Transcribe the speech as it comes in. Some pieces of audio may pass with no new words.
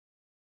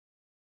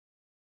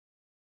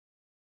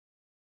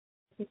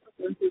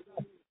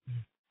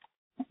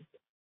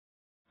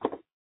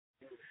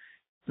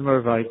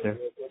Tomorrow weiter.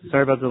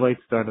 Sorry about the late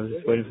start. I was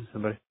just waiting for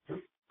somebody.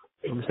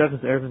 I'm set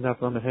with Eruvin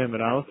up on the him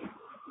and Aleph.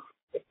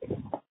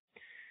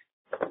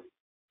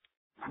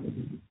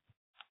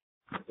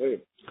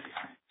 Wait.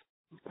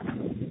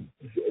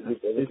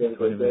 It's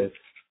 20 minutes.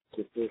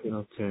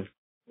 Okay.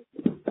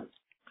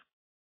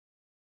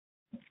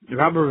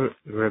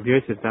 Rabbi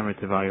Yosef Damer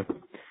Tevayu.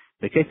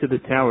 The case of the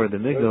tower, the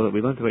Migdal that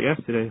we learned about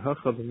yesterday,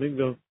 Hachab the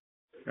Migdal,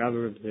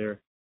 Rabbi there.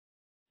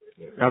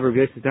 Rabbi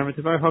Yosef Damer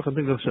Tevayu, Hachab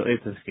Migdal shall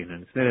eat the skin,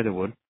 and it's made out of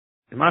wood.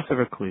 The master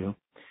of a Kliu,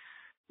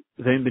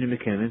 Zayn bin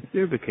Mekim, and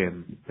Steer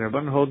became. The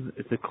Rabban holds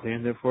it's a Kli,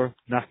 and therefore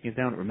knocking it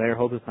down. Rameir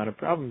holds it's not a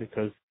problem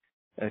because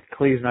a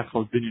Kli is not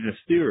called Binyan of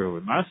Steer.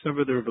 Or master of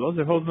the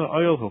Rabban holds no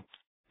oil hook.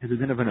 It's a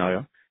din of an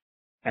oil.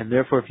 And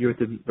therefore, if you were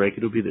to break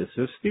it, it would be the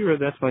Isser of Stira.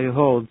 That's why he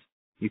holds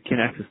you can't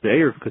access the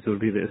Eruv because it would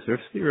be the Isser of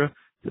Stira.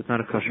 So it's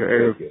not a kosher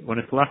Eruv when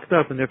it's locked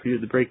up, and therefore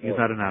the breaking is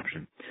not an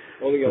option.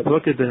 But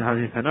look at the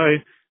Hani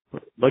Tanoi,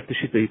 like the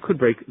sheet that you could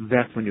break,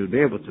 that's when you would be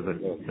able to.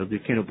 But you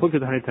can't look at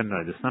the Hani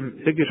Tanoi. The Sam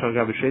Tigish I'll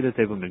have a shade at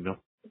table Migdal.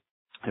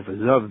 If a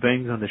Zav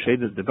bangs on the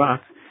shade of the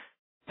box,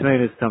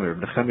 Tonight is Tamir.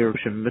 Nechami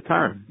Rishim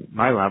Matar.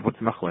 My lab, what's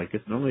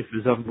Machlaikis? Normally, if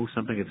the Zav moves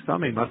something, it's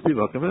Tamir. Must be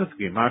welcome.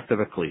 Master of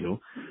a Kliu.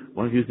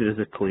 One uses it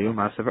as a Kliu.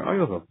 Master of a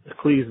Oyovo. A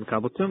Kliu is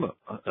Makabal Tumah.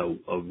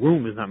 A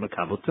room is not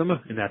Makabal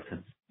Tumah in that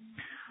sense.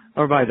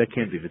 Or by that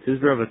can't be. If it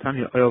is Rav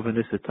Tanya Oyov and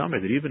this is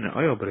Tamir, that even an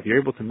Oyov, but if you're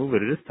able to move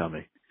it, it is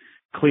Tamir.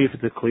 Kliu, if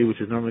it's a Kliu, which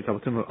is normally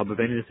Kabal Tumah,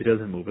 Abaveni, if he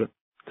doesn't move it,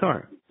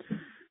 Tar.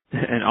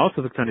 And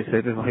also the Tani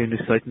said, the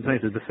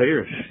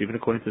Feirish, even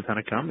according to the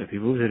Tanakam, if he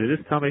moves it, it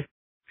is Tamir.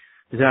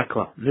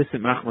 Zakla. Listen,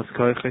 Machmas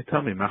Koyach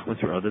Tami,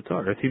 Machmas or other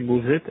tar. If he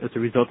moves it as a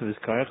result of his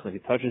Koyach, like he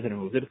touches it and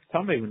moves it, it's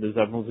Tami when the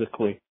Zav moves it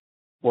Kli.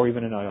 Or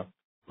even an Ayah.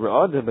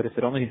 Ra'ada, but if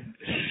it only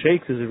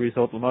shakes as a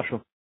result of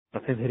Mashal,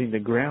 of him hitting the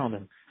ground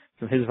and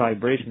from his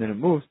vibration and it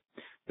moves,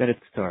 then it's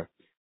tar.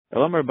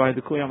 Elamar by the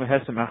Kli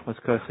Amahesa Machmas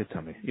Koyach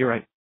Tami. You're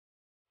right.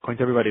 According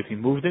to everybody, if he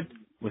moved it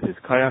with his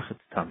Koyach,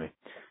 it's Tami.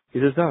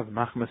 He's a Zav,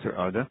 Machmas or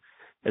Ada,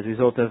 as a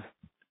result of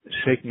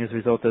shaking, as a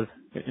result of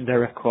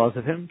indirect cause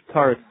of him,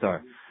 tar it's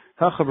tar.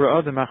 Here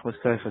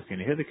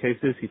the case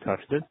is he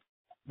touched it,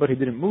 but he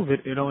didn't move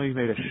it, it only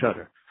made a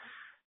shudder.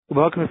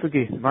 Welcome to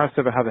forgive.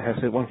 Marsav have a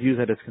hesed, one views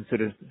that it's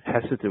considered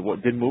hesed, it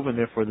didn't move, and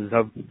therefore the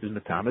zav is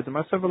metamed. The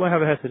Marsav will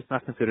have a hesed, it's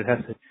not considered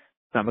hesed, it's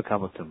not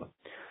makabel tumah.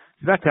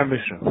 Back to our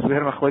Mishnah. So we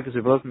had a machlekes we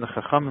both in the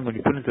chachamim when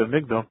you put into a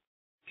migdal,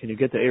 can you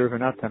get the erev or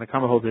not?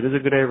 Tanakama holds it is a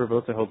good erev, but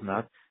also holds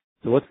not.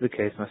 So what's the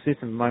case?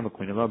 Masisim my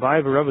makwin.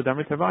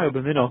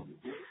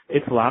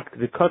 It's locked.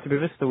 The cut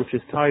b'mista, which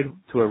is tied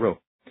to a rope.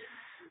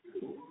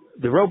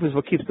 The rope is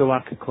what keeps the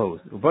lock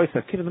closed. In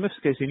the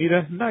Mishnah case, you need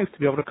a knife to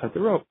be able to cut the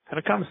rope. And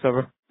a kama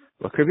cover.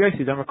 And a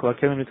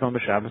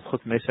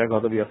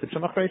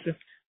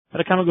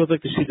kama goes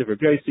like the sheet of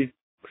Rabbi Yossi,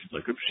 which is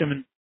like Rabbi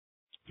Shimon.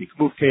 You can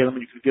move kalim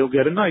and you can go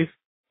get a knife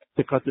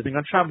to cut the thing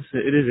on Shabbos.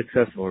 It is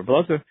accessible. Or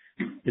blazer.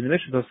 In the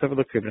Mishnah, there's several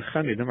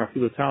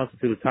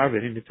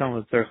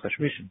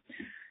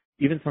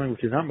even something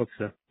which is not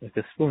muksa, like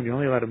a spoon, you're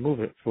only allowed to move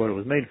it for what it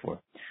was made for.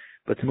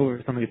 But to move it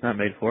for something it's not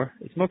made for,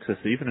 it's muksa.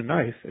 So even a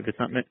knife, if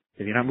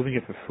you're not moving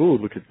it for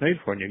food, which it's made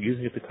for, and you're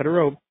using it to cut a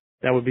rope,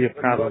 that would be a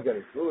problem.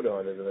 Getting food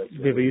on it if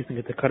you're using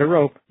it to cut a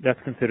rope,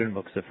 that's considered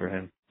muksa for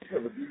him. Yeah,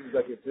 but you use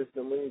that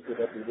consistently, so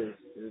that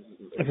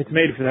if it's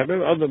made for that,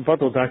 other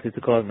bottle doctors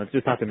to call them, it's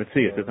just not the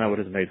mitzvah. It's not what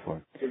it's made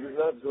for. So we're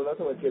not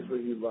talking about a case where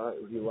you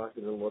lock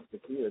it and what's the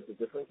key? It's a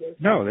different case?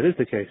 No, that is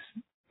the case.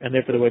 And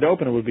therefore the way to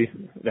open it would be,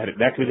 that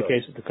could be the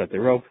case to cut the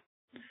rope.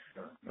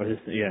 Or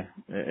just, yeah.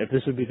 If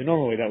this would be the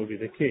normal way, that would be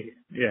the key.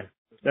 Yeah.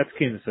 That's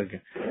key in the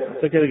second.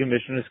 Second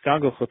mission is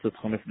Kago Chutz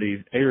if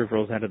the Erev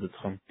rolls out of the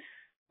Tchum.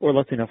 Or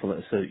let's say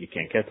Nuffle, so you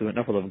can't get to it,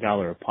 Nuffle of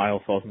Gal or a pile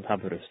falls on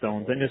top of the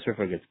stones, then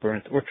Yisrael gets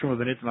burnt. Or Truma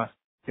Benitmas,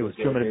 it was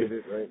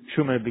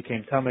Truma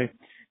became Tameh,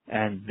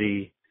 and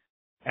the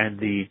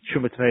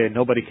Truma Tameh,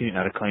 nobody can eat,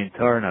 not a Kain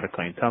Tar, not a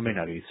Kain Tameh,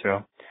 not a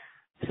Yisrael.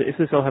 So if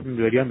this all happened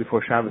to be young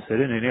before Shabbos, so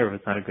in an Erev,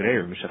 it's not a good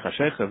Erev. Mishach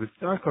it's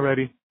dark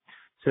already.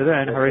 So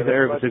then, Harei the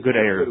Erev is a good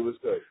Erev.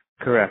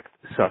 Correct.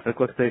 Suffix,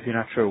 let's say if you're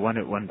not sure when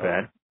it went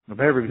bad.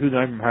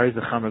 Harei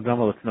the Chamer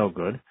Gamal, it's no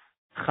good.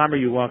 Chamer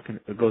you walk,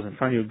 it goes in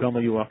front of you.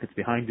 Gamal you walk, it's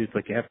behind you. It's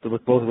like you have to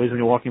look both ways when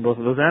you're walking both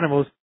of those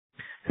animals.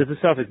 So it's a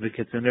suffix, the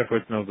kids, and therefore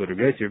it's no good.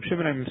 Rabbi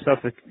Shimon, I'm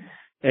suffix,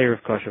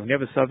 Erev kosher. When you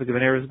have a suffix of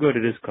an Erev is good,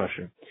 it is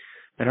kosher.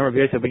 And Rabbi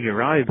Yosef bring your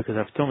right because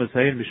Haftom is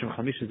saying Bishum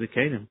Chamish is the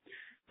Canaan.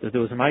 That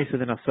there was a Ma'isa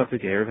then a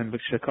suffix Erev and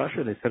Bishum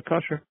kosher. They said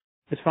kosher.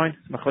 It's fine.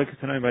 It's machlekes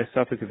tonight by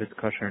suffix if it's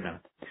kosher or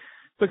not.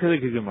 Look at the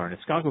Gemara.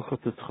 Niskago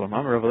chutz t'chum.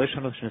 Am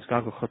Revelation of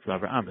Niskago chutz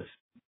laver amis.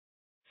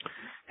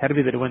 Had to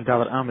be that it went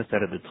Dalar Amis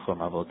out of the Tchum.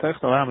 Avol Teich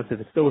Dalar Amis, if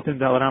it's still within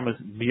Dalar Amis,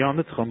 beyond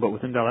the Tchum, but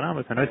within Dalar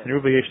Amis, and it's in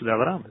Eruv Yesh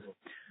Dalar Amis.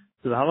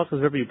 So the halach is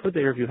wherever you put the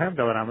Erev, you have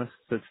Dalar Amis,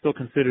 so it's still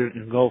considered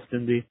engulfed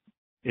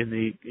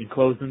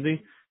enclosed in the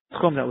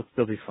Tchum, that would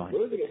still be fine.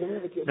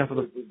 Now for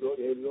the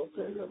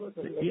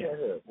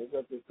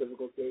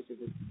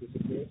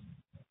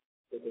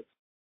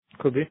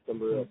could be.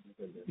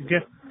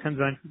 Yeah, can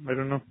sein. I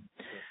don't know.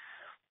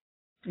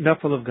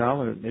 Nuffle of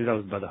gal, or maybe that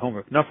was by the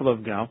homework. Nuffle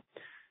of gal,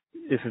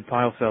 if a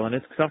pile fell in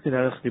it,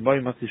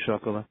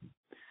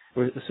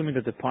 we're assuming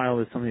that the pile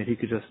is something that he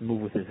could just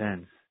move with his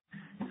hands.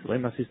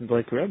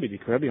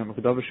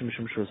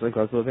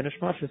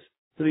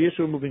 So the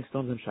issue of moving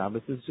stones in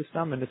Shabbos is just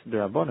Aminis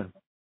Derabonim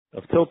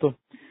of Tiltel.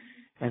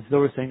 And so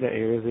we're saying that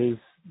Erev is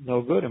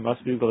no good. It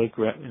must be like,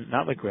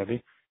 not like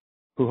Rebbe,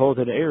 who holds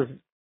that Erev,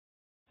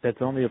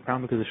 that's only a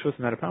problem because the Shus is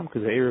not a problem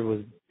because the Erev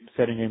was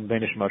setting in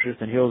Bein Hashmashis,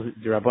 and he'll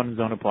Derabonim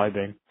don't apply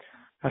Bein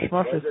Hashmashis.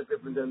 Why is that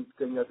different than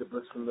taking out the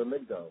bricks from the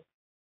Migdal?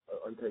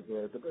 On taking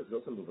out the bricks,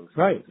 also moving stones.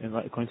 Right, and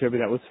according to Rebbe,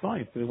 that was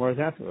fine. So the Gemara is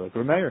asking, like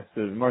Rameir,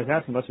 so the Gemara is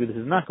asking, must be this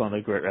is not going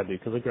like Rebbe,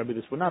 because like Rebbe,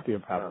 this would not be a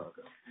problem. Oh,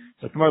 okay.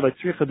 So it's more like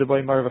Tzricha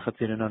Debai Mar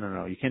V'Chatzina.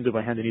 No. You can't do it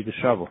by hand. You need the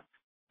shovel,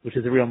 which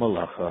is a real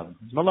malacha.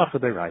 Malacha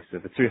deraisa.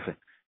 It's Tzricha.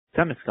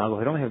 Temetz Kagel.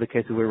 I don't have the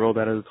case that we rolled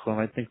out of the Tchum.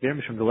 I think there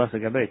Mishum Delesa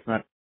Gabe. It's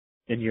not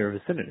in your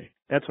vicinity.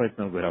 That's why it's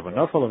no good. But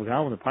no fall of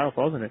Gal when the pile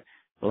falls in it.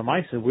 Well,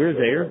 Maisa, where's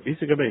the air?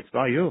 Isa Gabe. It's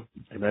by you.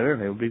 And that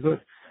may be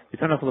good. You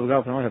turn off the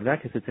Gal. If you don't have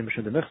that case, it's in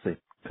Mishum Demechse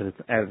because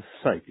it's out of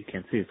sight. You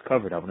can't see. It's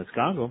covered. When it's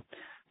Kagel,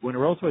 when it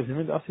rolls away,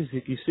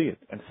 you see it.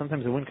 And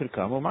sometimes the wind could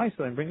come. Well,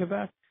 Maisa, and bring it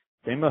back.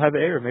 They will have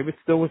air. Maybe it's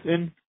still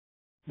within.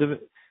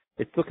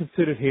 It's still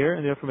considered here,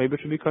 and therefore maybe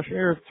it should be kosher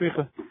erev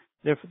tzricha.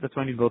 Therefore, that's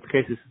why I need both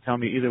cases to tell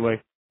me either way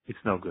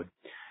it's no good.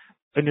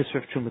 A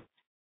nisraf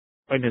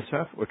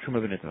or truma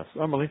v'nitmas.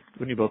 Normally,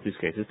 we need both these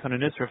cases. Tana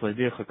nisraf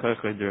le'diach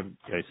ha'kayach le'dir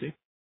yaisi.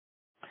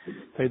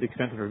 Tell you the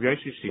extent of Rav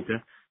Yaisi's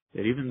shita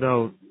that even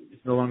though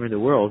it's no longer in the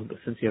world, but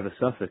since you have a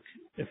suffix,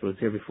 if it was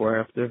here before or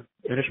after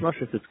finish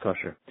mashras, it's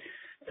kosher.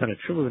 Tana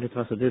truma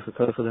v'nitmas le'diach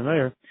ha'kayach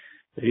le'dir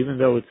that even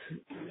though it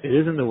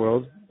is in the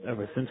world,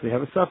 ever since we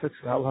have a suffix,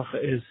 the halacha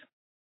is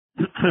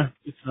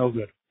it's no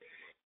good.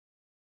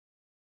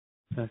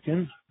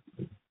 Second.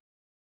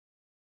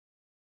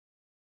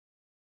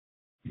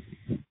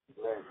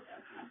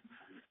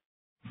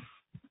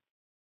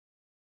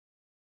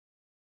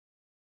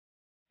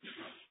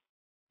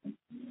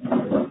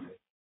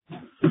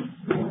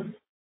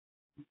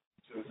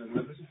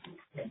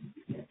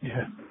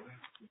 Yeah.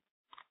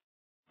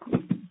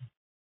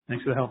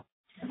 Thanks for the help.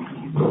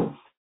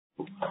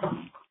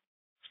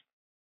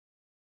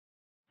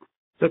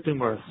 Something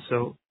more.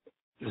 So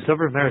the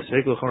Rameir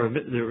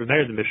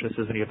the Mishnah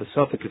says when you have a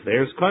suffix, if the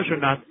air is kosher or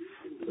not,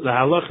 the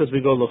halachas we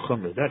go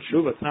l'chumra. That's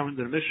true, but it's not in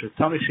the Mishnah.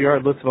 Tell me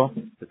shiar litzvah.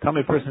 The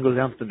Talmud person goes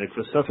down to the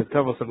mikvah. Suffix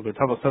tavel, suffix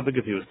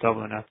if he was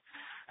tavel or not.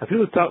 If he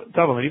was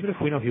tavel, and even if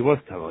we know he was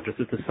tavel, just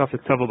it's the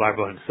suffix tavel bar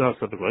himself,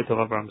 suffix loy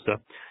tavel bar himself.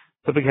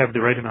 Suffix have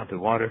the right amount of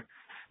water.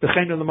 The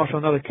chayin in the mashal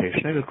another case.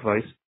 Shnei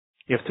mikvahs.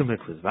 You have two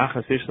mikvahs.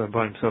 V'achas yesh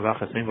bar himself,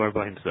 v'achas ein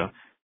bar himself.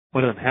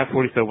 One of them half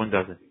 40, so one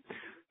doesn't.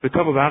 The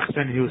Tavel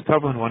Bachstein, he was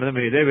Tavel in one of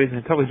them,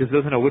 and Tavel just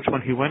doesn't know which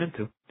one he went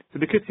into. So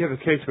the kids, you have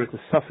a case where it's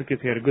a suffix if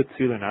he had a good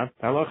seal or not.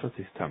 Halachas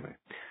is Tamer.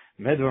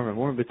 Medvar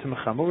Memor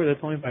B'Tumah Chamor,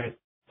 that's only by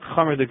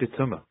Chamer the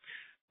Getuma.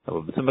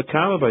 B'Tumah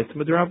Kama, by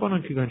Tumah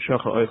Derabanan, Kigan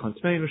Shacha Oichon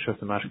Tmein,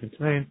 Shasta Mashkin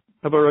Tmein.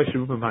 How about Rosh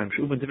Ruben Maim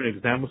Shuben? Different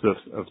examples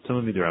of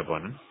Tumah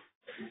Derabanan.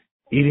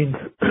 Eating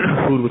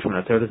food which we're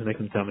not there doesn't make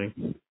him tummy.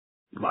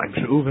 Maim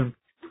Shuben,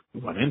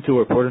 went into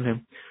or poured on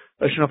him.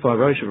 Three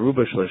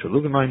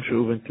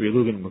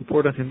Lugin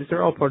report on him. These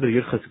are all part of the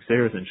Yirchas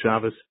Xeris and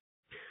Shabbos.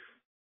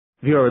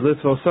 V'yar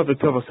Litzvah, Savik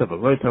Tava,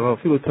 Savik Loy Tava,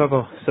 Filu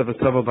Tava, Savik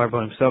Tava by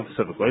himself,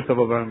 Savik Loy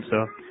Tava by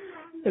himself.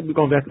 And we're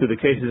going back to the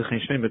cases of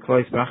Chen Shnei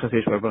Bekvais, Bachas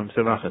Yesh by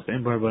himself, Bachas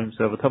Ein by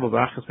himself, Tava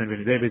Bachas Ben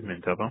Vini David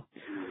Min Tava.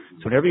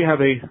 So whenever you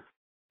have a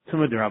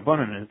Tumah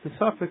Derabanan and it's a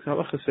suffix,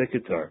 Halacha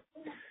Sekitar.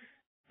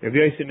 Rabbi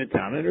Yossi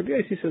Mitam, and Rabbi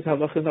Yossi says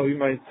Halacha, no, we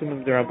might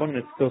Tumah Derabanan,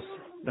 it's still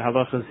the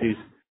Halacha is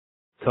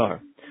Tar.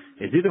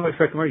 It's either way,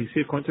 Frekmar, you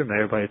see according to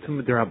Meir by a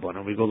Tumah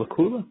Derabanan, we go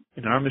Lakula.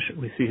 In our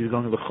mission, we see he's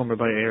going to Lachumra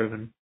by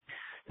Eruvin.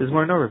 There's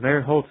more no,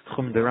 Meir holds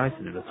Tchum Deraisa,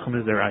 and the Tchum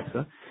is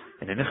Deraisa.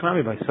 And in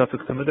Echnami, by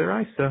Suffix Tumah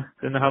Deraisa,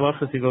 then the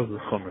halachas he goes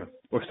Lachumra.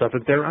 Or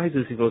Suffix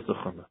Deraisa, he goes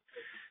Lachumra.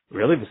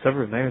 Really, the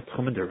Sever Meir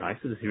Tchum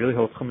Deraisa, does he really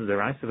hold Tchum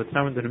Deraisa? But it's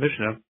not into the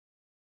Mishnah.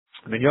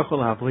 I mean, Yochel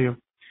Havliyu.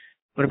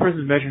 When a person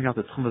is measuring out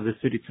the Tchum of the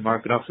city to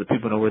mark it off so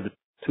people know where the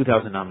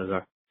 2,000 amas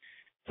are,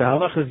 the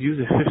halachas use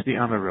a 50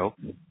 amma rope,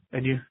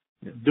 and you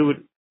do it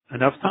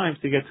enough times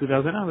to get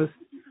 2,000 amas.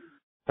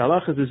 The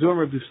halacha is Zur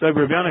Rabbi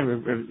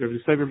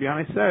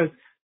Biani says,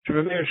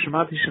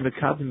 Shemati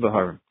Shemekadim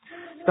Baharim.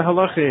 The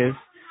halacha is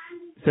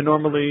to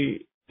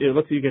normally,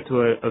 let's say you get to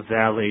a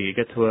valley, you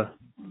get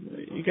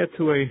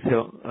to a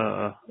hill,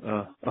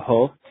 a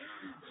hole.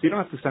 So you don't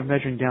have to start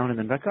measuring down and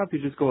then back up. You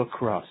just go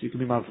across. You can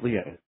be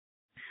mavliya.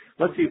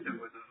 Let's see.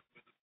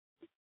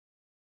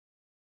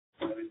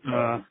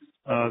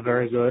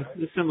 Very good.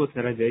 It's similar to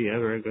that idea. Yeah,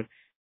 very good.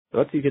 So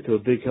let's say you get to a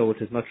big hill,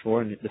 which is much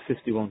more, and the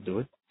 50 won't do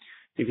it.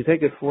 So you can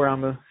take a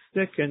 4-amma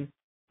stick, and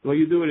the way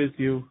you do it is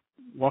you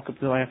walk up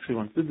to, I actually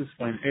once did this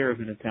by an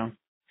Eruvin in a town.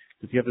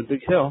 If you have a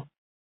big hill,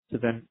 so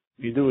then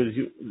you do it is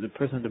the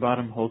person at the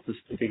bottom holds the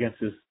stick against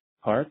his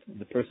heart, and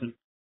the person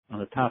on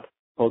the top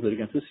holds it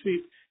against his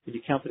feet, and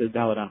you count it as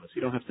daled amas.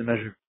 You don't have to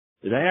measure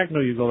the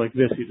diagonal, you go like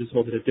this, you just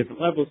hold it at different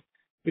levels.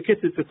 The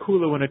kids, it's a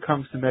kula when it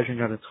comes to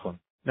measuring out a tchum.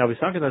 Now, we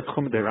talk about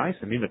Chum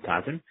Deraisa,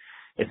 Mimatatin.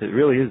 If it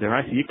really is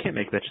Deraisa, you can't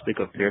make that stick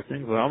of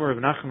piercing. Well, Amar of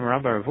Nachem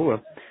Rabba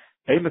Ravua.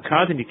 Hey,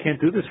 Makadin, you can't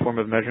do this form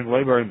of measuring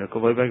Leibar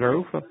Mikkel, Leibar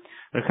Garufa.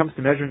 When it comes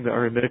to measuring the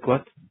Arim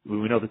Miklet,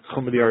 we know that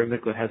Chum of the Arim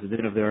Miklet has the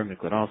din of the Arim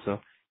Miklet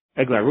also.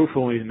 Eglar Rufa,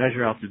 when we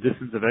measure out the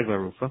distance of Eglar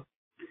Rufa.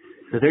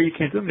 So there you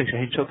can't do it.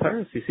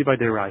 You see by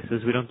their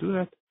rises, we don't do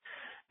that.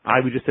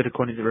 We just said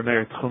according to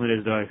Rameir, Tchumen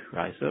is the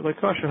Raisa. Like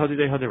Kasher, how did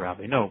they have the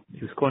Rabbi? No,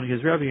 he was quoting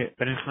his Rabbi,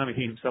 but in Chanami,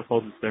 he himself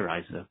holds it's the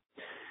Raisa.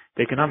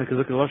 The economic,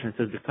 look at the Lashon, it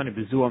says, that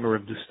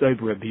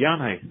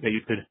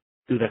you could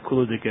do that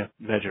Kuludika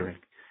measuring.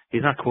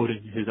 He's not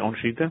quoting his own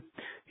Shita,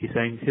 he's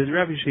saying his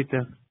Rabbi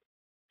Shita.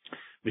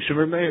 So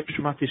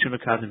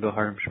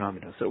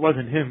it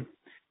wasn't him,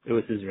 it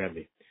was his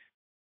Rabbi.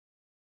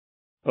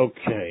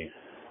 Okay,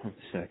 1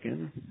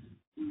 second.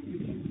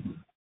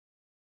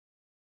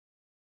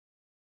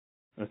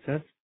 What's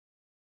that?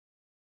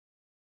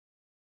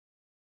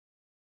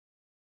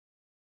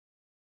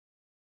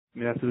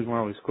 That's the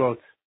Gemara always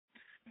quotes.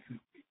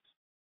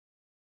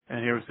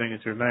 And here we're saying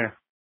it's your mayor.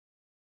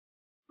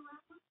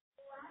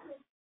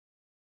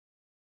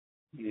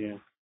 Yeah.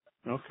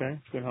 Okay.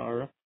 Good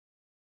ha'ara.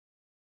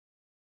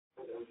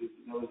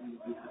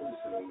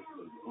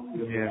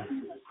 Yeah.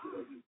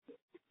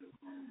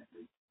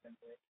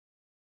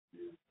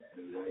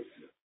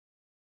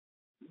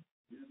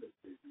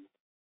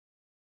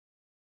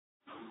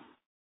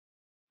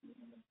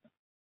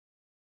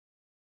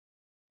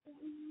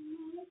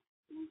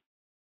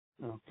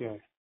 Okay.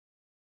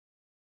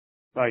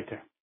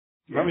 Weiter.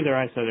 Rabbi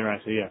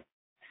Deraisa, yeah.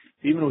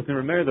 Even within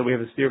Rameir, though, we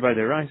have a steer by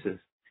Deraisas.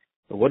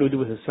 But what do we do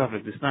with his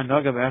suffix? It's not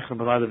Naga B'Echel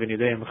B'Lada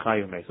V'Nidei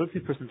M'Chayu Meis. Let's say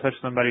a person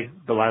touched somebody,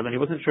 the Lila, and he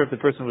wasn't sure if the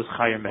person was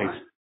Chayu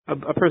Meis.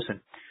 A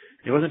person.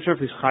 He wasn't sure if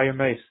he's Chayu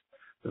Meis.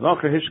 The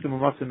Lacher Hishkim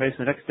U'Matzah Meis,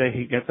 the next day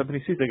he gets up and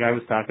he sees the guy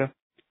was Taka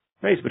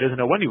Meis, but doesn't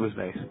know when he was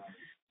Meis.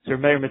 So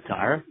Rameir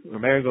Mitar,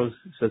 Rameir goes,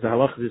 says the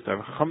halach is Tar.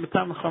 Chacham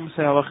Mitam, Chacham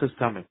say halach is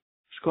Tamim.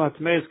 Shkohat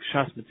Meis,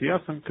 Kshas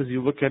Mitziyasam, because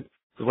you look at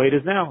the way it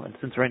is now, and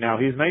since right now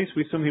he's Meis,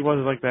 we assume he was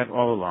like that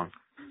all along.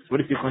 So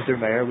what if you come to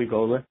Rameir, we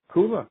go le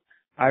Kula.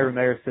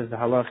 Rameir says the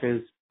halach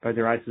is, by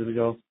the rights we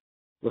go,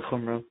 le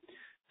Chumrah.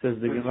 Says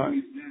the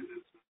Gemara.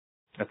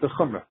 That's the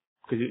Chumrah.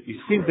 Because you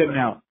see them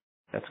now.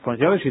 That's according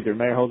to the other sheet. The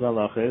Rameir holds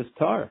halach is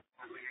Tar.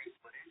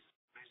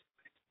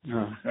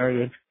 Oh, very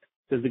good.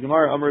 Says the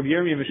Gemara, Amar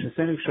Yirmiyah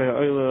Mishnasenu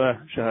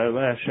Shaya'oila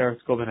Shaya'oila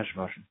Sheretz Kol Ben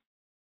Hashmashim.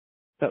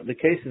 The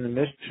case in the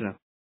Mishnah,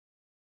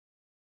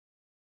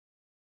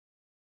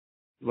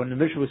 when the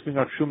Mishnah was speaking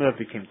about Shumah that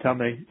became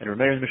Tameh, and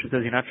Rameir in the Mishnah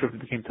says you're not sure if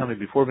it became Tameh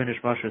before Ben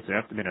Hashmashim or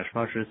after Ben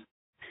Hashmashim.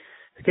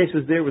 The case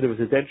was there where there was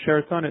a dead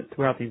sheretz on it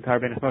throughout the entire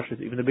Ben Hashmashim,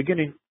 even the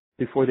beginning,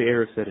 before the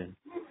Erev set in.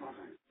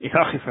 That's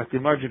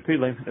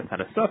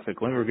not a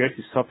suffix. When we get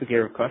to suffix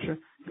Erev Kasher,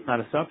 it's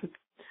not a suffix.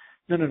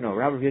 No.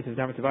 Rabbi Vietzim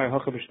Damer Tavai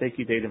Hacha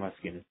B'Shteki Deidem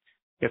Askinin.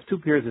 You have two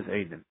pairs of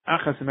Eidim.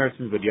 Achas Emeretz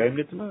Mizbad Yayim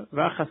Nitzma,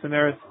 V'achas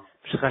Emeretz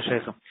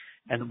B'Shechashechem.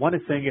 And one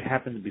is saying it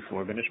happened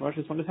before Ben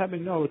Hashmashim, one is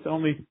happening, no, it's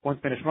only once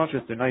Ben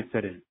Hashmashim, the night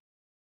set in.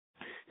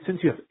 Since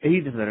you have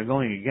Eidim that are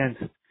going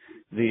against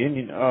the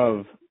Indian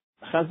of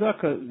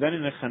Chazaka, then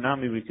in a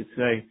Chanami we could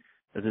say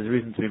that there's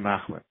reason to be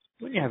Machmer.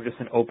 When you have just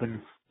an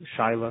open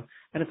Shaila,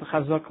 and it's a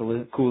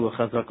Chazaka, Kula,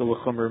 Chazaka,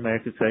 L'Chumr,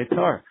 Rameir could say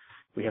Tar.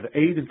 We have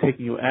Eidim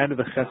taking you out of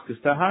the Cheskes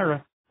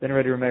Tahara, then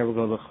already Rameir will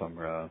go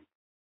L'Chumr.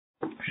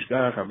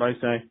 Shkarach, Rabbi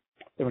say,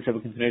 very much have a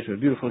continuation of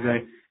a beautiful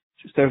day.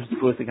 Serves the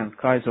fullest against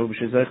Kai, so we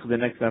should say the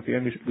next daf,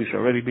 we should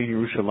already be in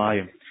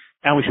Yerushalayim.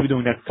 And we should be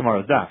doing that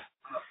tomorrow's daf.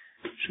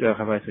 Shkarach,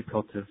 Rabbi say,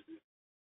 Kultiv.